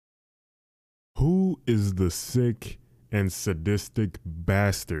Who is the sick and sadistic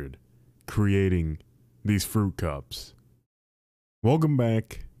bastard creating these fruit cups? Welcome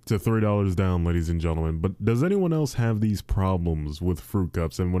back to $3 Down, ladies and gentlemen. But does anyone else have these problems with fruit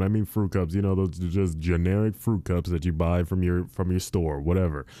cups? And when I mean fruit cups, you know, those are just generic fruit cups that you buy from your store,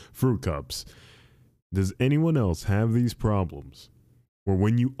 whatever. Fruit cups. Does anyone else have these problems where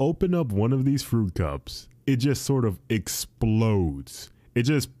when you open up one of these fruit cups, it just sort of explodes? It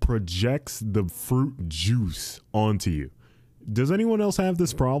just projects the fruit juice onto you. Does anyone else have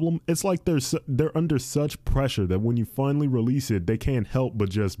this problem? It's like they're under such pressure that when you finally release it, they can't help but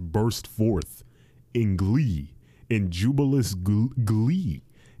just burst forth in glee, in jubilous glee.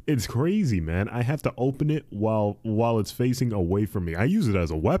 It's crazy, man. I have to open it while it's facing away from me. I use it as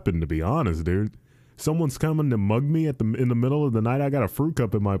a weapon, to be honest, dude. Someone's coming to mug me in the middle of the night. I got a fruit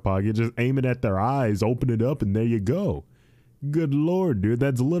cup in my pocket. Just aim it at their eyes, open it up, and there you go. Good Lord, dude.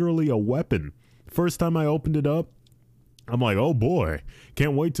 That's literally a weapon. First time I opened it up, I'm like, oh boy,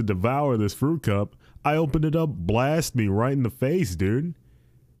 can't wait to devour this fruit cup. I opened it up, blast me right in the face, dude.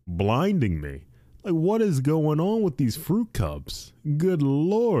 Blinding me. Like, what is going on with these fruit cups? Good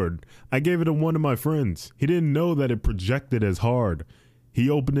Lord. I gave it to one of my friends. He didn't know that it projected as hard.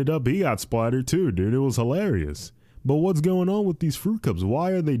 He opened it up. He got splattered too, dude. It was hilarious. But what's going on with these fruit cups?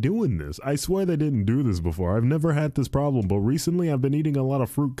 Why are they doing this? I swear they didn't do this before. I've never had this problem, but recently I've been eating a lot of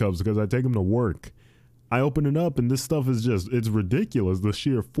fruit cups because I take them to work. I open it up and this stuff is it's ridiculous. The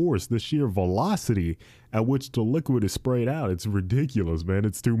sheer force, the sheer velocity at which the liquid is sprayed out. It's ridiculous, man.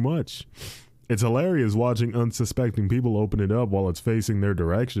 It's too much. It's hilarious watching unsuspecting people open it up while it's facing their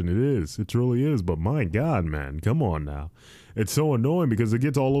direction. It is. It truly is. But my God, man, come on now. It's so annoying because it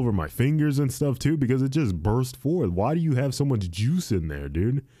gets all over my fingers and stuff too because it just burst forth. Why do you have so much juice in there,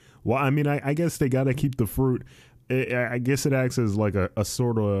 dude? Well, I mean, I guess they got to keep the fruit. I guess it acts as like a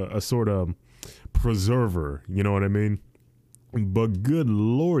sort of preserver. You know what I mean? But good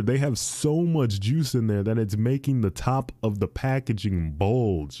Lord, they have so much juice in there that it's making the top of the packaging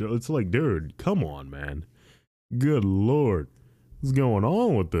bulge. It's like, dude, come on, man. Good Lord. What's going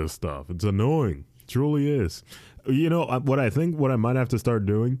on with this stuff? It's annoying. It truly is. You know, what I might have to start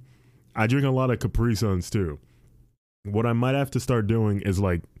doing, I drink a lot of Capri Suns too. What I might have to start doing is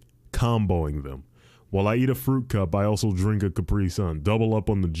like comboing them. While I eat a fruit cup, I also drink a Capri Sun. Double up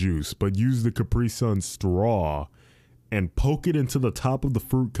on the juice, but use the Capri Sun straw and poke it into the top of the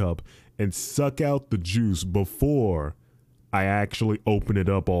fruit cup and suck out the juice before I actually open it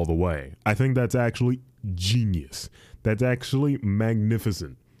up all the way. I think that's actually genius. That's actually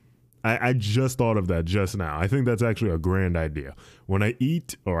magnificent. I just thought of that just now. I think that's actually a grand idea. When I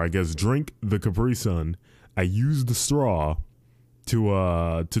eat, or I guess drink the Capri Sun, I use the straw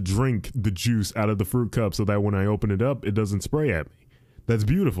to drink the juice out of the fruit cup so that when I open it up, it doesn't spray at me. That's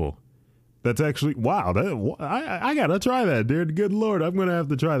beautiful. That's actually, wow. I gotta try that, dude. Good Lord, I'm gonna have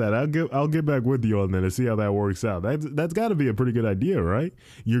to try that. I'll get back with you on that and see how that works out. That's got to be a pretty good idea, right?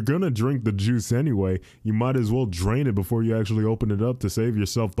 You're gonna drink the juice anyway. You might as well drain it before you actually open it up to save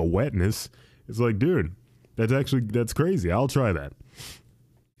yourself the wetness. It's like, dude, that's crazy. I'll try that.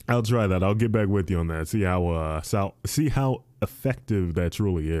 I'll get back with you on that. See how effective that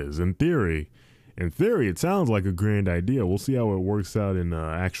truly is. In theory, it sounds like a grand idea. We'll see how it works out in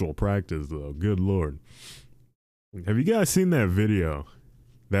actual practice, though. Good Lord. Have you guys seen that video?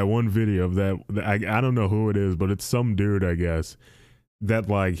 That one video of that, I don't know who it is, but it's some dude, I guess, that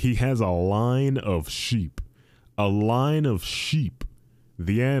like he has a line of sheep. The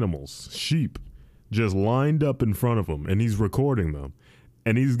animals, sheep, just lined up in front of him, and he's recording them.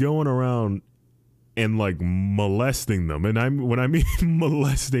 And he's going around and like molesting them. And when I mean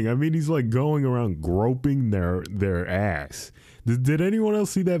molesting, I mean he's like going around groping their ass. Did anyone else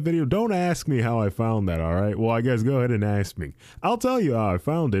see that video? Don't ask me how I found that, all right? Well, I guess go ahead and ask me. I'll tell you how I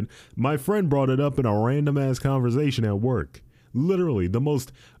found it. My friend brought it up in a random ass conversation at work. Literally the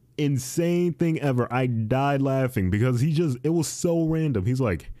most insane thing ever. I died laughing because it was so random. He's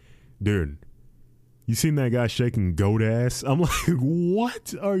like, dude, you seen that guy shaking goat ass? I'm like,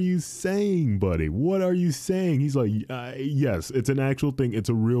 what are you saying, buddy? What are you saying? He's like, yes, it's an actual thing. It's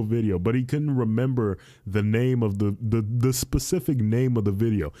a real video. But he couldn't remember the name of the specific name of the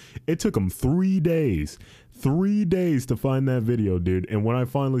video. It took him 3 days. 3 days to find that video, dude. And when I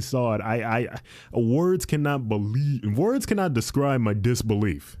finally saw it, words cannot describe my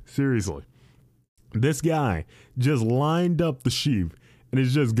disbelief. Seriously. This guy just lined up the sheep and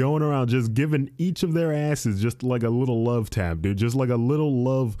is just going around just giving each of their asses just like a little love tap, dude. Just like a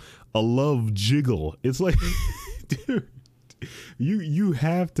love jiggle. It's like, dude, You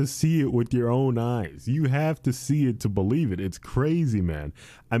have to see it with your own eyes. You have to see it to believe it. It's crazy, man.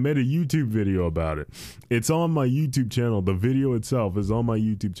 I made a YouTube video about it. It's on my YouTube channel. The video itself is on my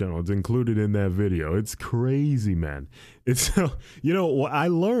YouTube channel. It's included in that video. It's crazy, man. It's you know, I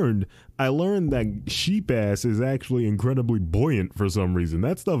learned that sheep ass is actually incredibly buoyant for some reason.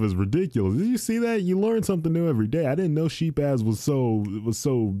 That stuff is ridiculous. Did you see that? You learn something new every day. I didn't know sheep ass was so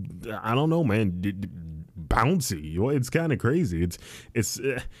I don't know, man. Bouncy. Well, it's kind of crazy.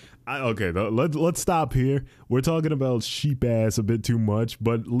 Okay. Let's stop here. We're talking about sheep ass a bit too much,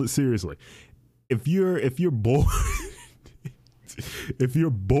 but seriously, if you're bored, if you're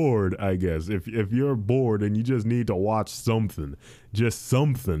bored, I guess if you're bored and you just need to watch something, just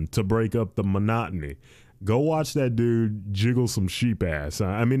something to break up the monotony, go watch that dude jiggle some sheep ass.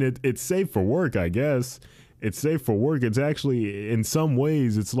 I mean, it's safe for work, I guess. It's safe for work. It's actually, in some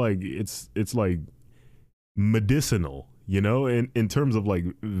ways, it's like medicinal, you know, in terms of like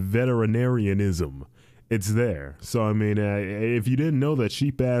veterinarianism. It's there. So I mean, if you didn't know that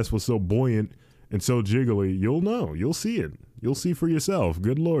sheep ass was so buoyant and so jiggly, you'll know. You'll see it. You'll see for yourself.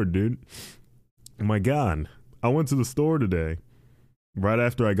 Good Lord, dude. My God. I went to the store today right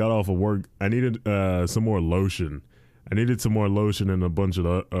after I got off of work. I needed some more lotion. I needed some more lotion and a bunch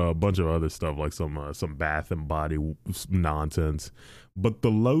of other stuff, like some bath and body nonsense. But the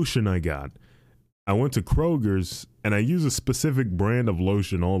lotion I went to Kroger's, and I use a specific brand of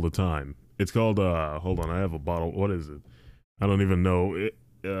lotion all the time. It's called, hold on, I have a bottle. What is it? I don't even know.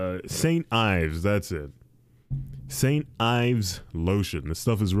 St. Ives, that's it. St. Ives lotion. This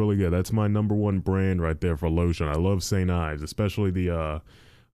stuff is really good. That's my #1 brand right there for lotion. I love St. Ives, especially the,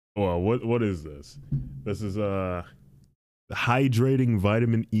 what is this? This is, hydrating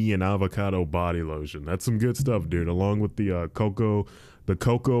vitamin E and avocado body lotion. That's some good stuff, dude, along with the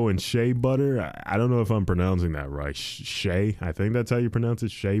cocoa and shea butter. I don't know if I'm pronouncing that right. Shea, I think that's how you pronounce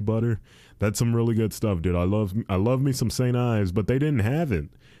it. Shea butter. That's some really good stuff, dude. I love me some St. Ives, but they didn't have it.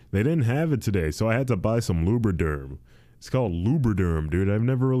 They didn't have it today, so I had to buy some Lubriderm. It's called Lubriderm, dude. I've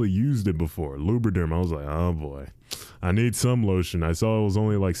never really used it before. Lubriderm. I was like, oh boy, I need some lotion. I saw it was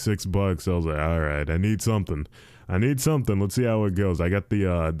only like $6. I was like, all right, I need something. Let's see how it goes. I got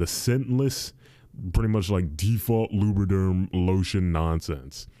the scentless, pretty much like default Lubriderm lotion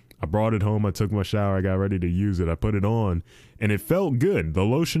nonsense. I brought it home. I took my shower. I got ready to use it. I put it on, and it felt good. The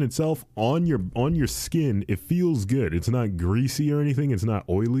lotion itself on your skin, it feels good. It's not greasy or anything. It's not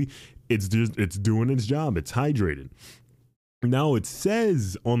oily. It's doing its job. It's hydrated. Now it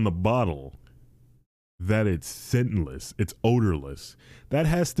says on the bottle that it's scentless, it's odorless. That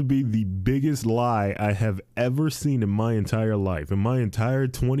has to be the biggest lie I have ever seen in my entire life. In my entire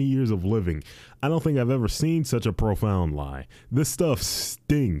 20 years of living, I don't think I've ever seen such a profound lie. This stuff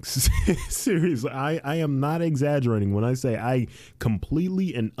stinks. Seriously, I am not exaggerating when I say I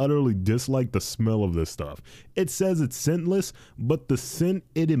completely and utterly dislike the smell of this stuff. It says it's scentless, but the scent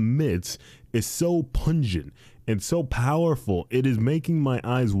it emits is so pungent and so powerful, it is making my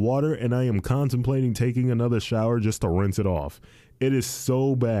eyes water, and I am contemplating taking another shower just to rinse it off. It is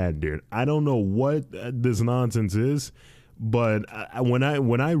so bad, dude. I don't know what this nonsense is, but when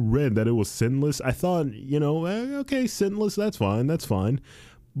I read that it was scentless, I thought, you know, okay, scentless, that's fine.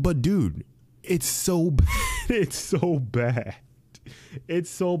 But dude, it's so bad. It's so bad. It's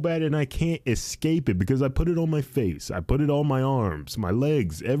so bad, and I can't escape it because I put it on my face. I put it on my arms, my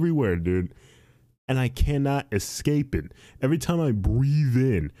legs, everywhere, dude. And I cannot escape it. Every time I breathe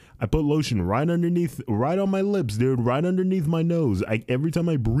in, I put lotion right on my lips, dude, right underneath my nose. Every time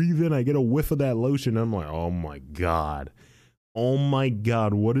I breathe in, I get a whiff of that lotion. I'm like, oh my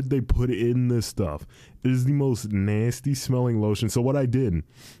God, what did they put in this stuff? It is the most nasty smelling lotion. So what I did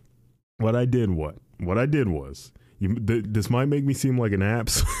was, this might make me seem like an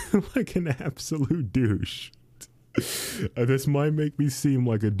absolute douche. This might make me seem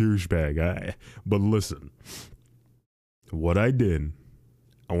like a douchebag, but listen, what I did,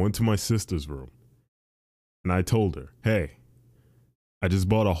 I went to my sister's room and I told her, hey, I just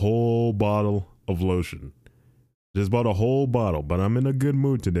bought a whole bottle of lotion. Just bought a whole bottle, but I'm in a good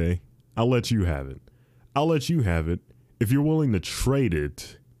mood today. I'll let you have it. If you're willing to trade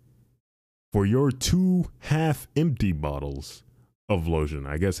it for your 2 half-empty bottles of lotion,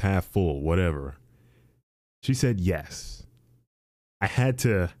 I guess half full, whatever. She said yes. I had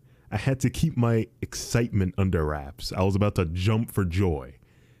to keep my excitement under wraps. I was about to jump for joy.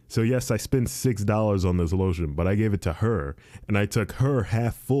 So yes, I spent $6 on this lotion, but I gave it to her, and I took her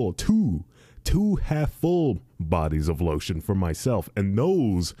half full, two half full bodies of lotion for myself, and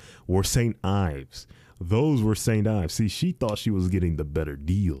those were St. Ives. See, she thought she was getting the better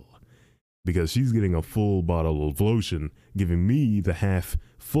deal. because she's getting a full bottle of lotion, giving me the half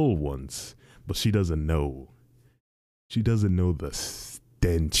full ones. But she doesn't know. She doesn't know the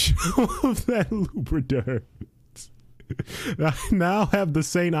stench of that Lubriderm. I now have the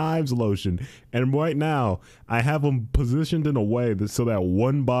St. Ives lotion, and right now I have them positioned in a way that so that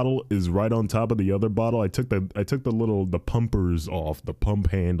one bottle is right on top of the other bottle. I took the pumpers off, the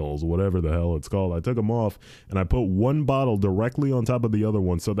pump handles, whatever the hell it's called. I took them off, and I put one bottle directly on top of the other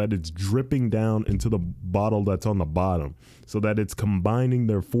one so that it's dripping down into the bottle that's on the bottom, so that it's combining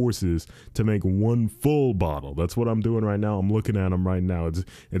their forces to make one full bottle. That's what I'm doing right now. I'm looking at them right now.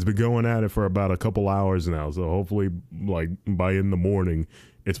 It's been going at it for about a couple hours now, so hopefully, like, by in the morning,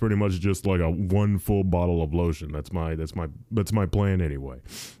 it's pretty much just like a one full bottle of lotion. That's my plan anyway.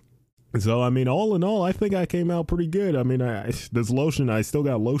 So I mean, all in all, I think I came out pretty good. I mean, this lotion, I still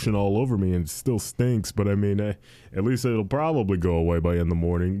got lotion all over me and it still stinks, but I mean, at least it'll probably go away by in the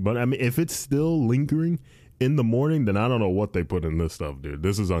morning. But I mean, if it's still lingering in the morning, then I don't know what they put in this stuff, dude.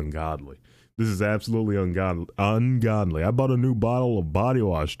 This is ungodly. This is absolutely ungodly. I bought a new bottle of body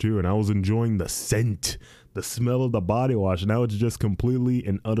wash too, and I was enjoying the scent, the smell of the body wash. Now it's just completely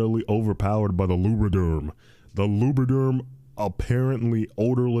and utterly overpowered by the Lubriderm. The Lubriderm, apparently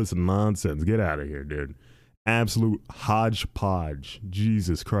odorless nonsense. Get out of here, dude. Absolute hodgepodge.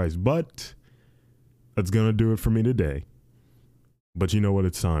 Jesus Christ. But that's gonna do it for me today. But you know what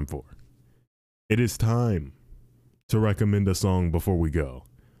it's time for? It is time to recommend a song before we go.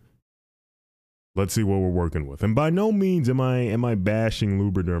 Let's see what we're working with. And by no means am I bashing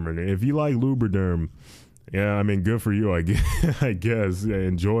Lubriderm. And if you like Lubriderm, yeah, I mean, good for you, I guess.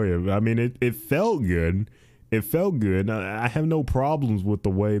 Enjoy it. I mean, it felt good. It felt good. I have no problems with the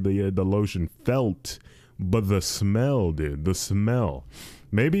way the lotion felt, but the smell, dude, the smell.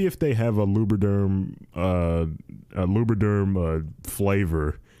 Maybe if they have a Lubriderm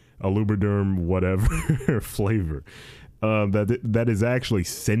flavor, a Lubriderm whatever flavor, that is actually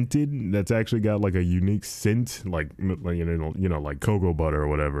scented, that's actually got like a unique scent, like like cocoa butter or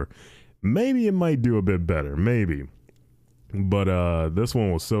whatever. Maybe it might do a bit better, maybe. But this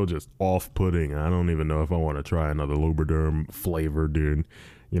one was so just off-putting. I don't even know if I want to try another Lubriderm flavor, dude.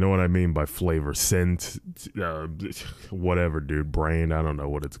 You know what I mean by flavor, scent, whatever, dude, brand, I don't know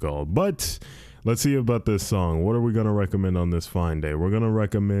what it's called. But let's see about this song. What are we going to recommend on this fine day? We're going to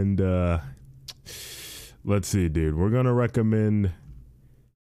recommend, let's see, dude. We're going to recommend,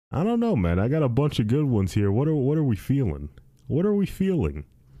 I don't know, man. I got a bunch of good ones here. What are we feeling? What are we feeling?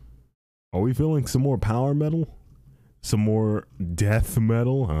 Are we feeling some more power metal? Some more death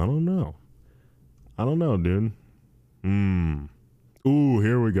metal? I don't know. I don't know, dude. Ooh,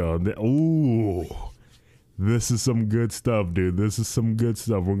 here we go. Ooh. This is some good stuff, dude. This is some good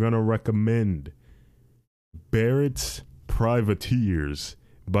stuff. We're going to recommend Barrett's Privateers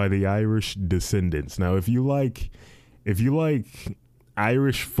by the Irish Descendants. Now, if you like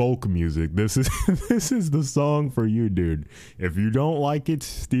Irish folk music, this is the song for you, dude. If you don't like it,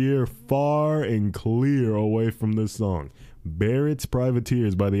 steer far and clear away from this song. Barrett's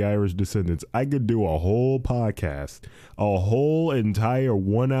Privateers by the Irish Descendants. I could do a whole podcast, a whole entire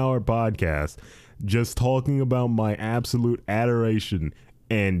 1 hour podcast, just talking about my absolute adoration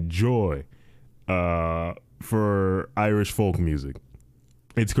and joy for Irish folk music.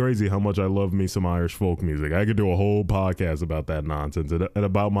 It's crazy how much I love me some Irish folk music. I could do a whole podcast about that nonsense and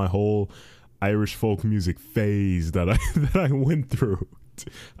about my whole Irish folk music phase that I went through.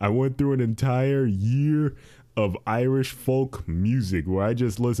 I went through an entire year of Irish folk music where I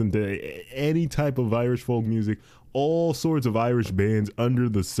just listened to any type of Irish folk music, all sorts of Irish bands under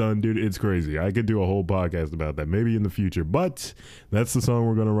the sun, dude. It's crazy. I could do a whole podcast about that maybe in the future, but that's the song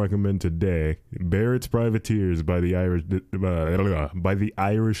we're going to recommend today. Barrett's Privateers by the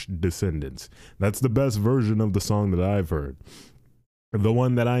Irish Descendants. That's the best version of the song that I've heard. The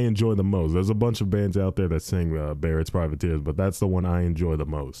one that I enjoy the most. There's a bunch of bands out there that sing Barrett's Privateers, but that's the one I enjoy the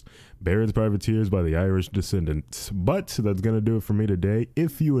most. Barrett's Privateers by the Irish Descendants. But that's going to do it for me today.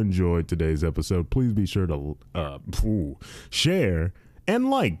 If you enjoyed today's episode, please be sure to share and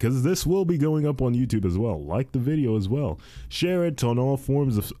like, because this will be going up on YouTube as well. Like the video as well. Share it on all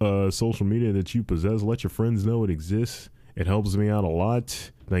forms of social media that you possess. Let your friends know it exists. It helps me out a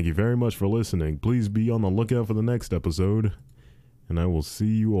lot. Thank you very much for listening. Please be on the lookout for the next episode. And I will see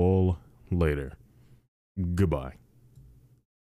you all later. Goodbye.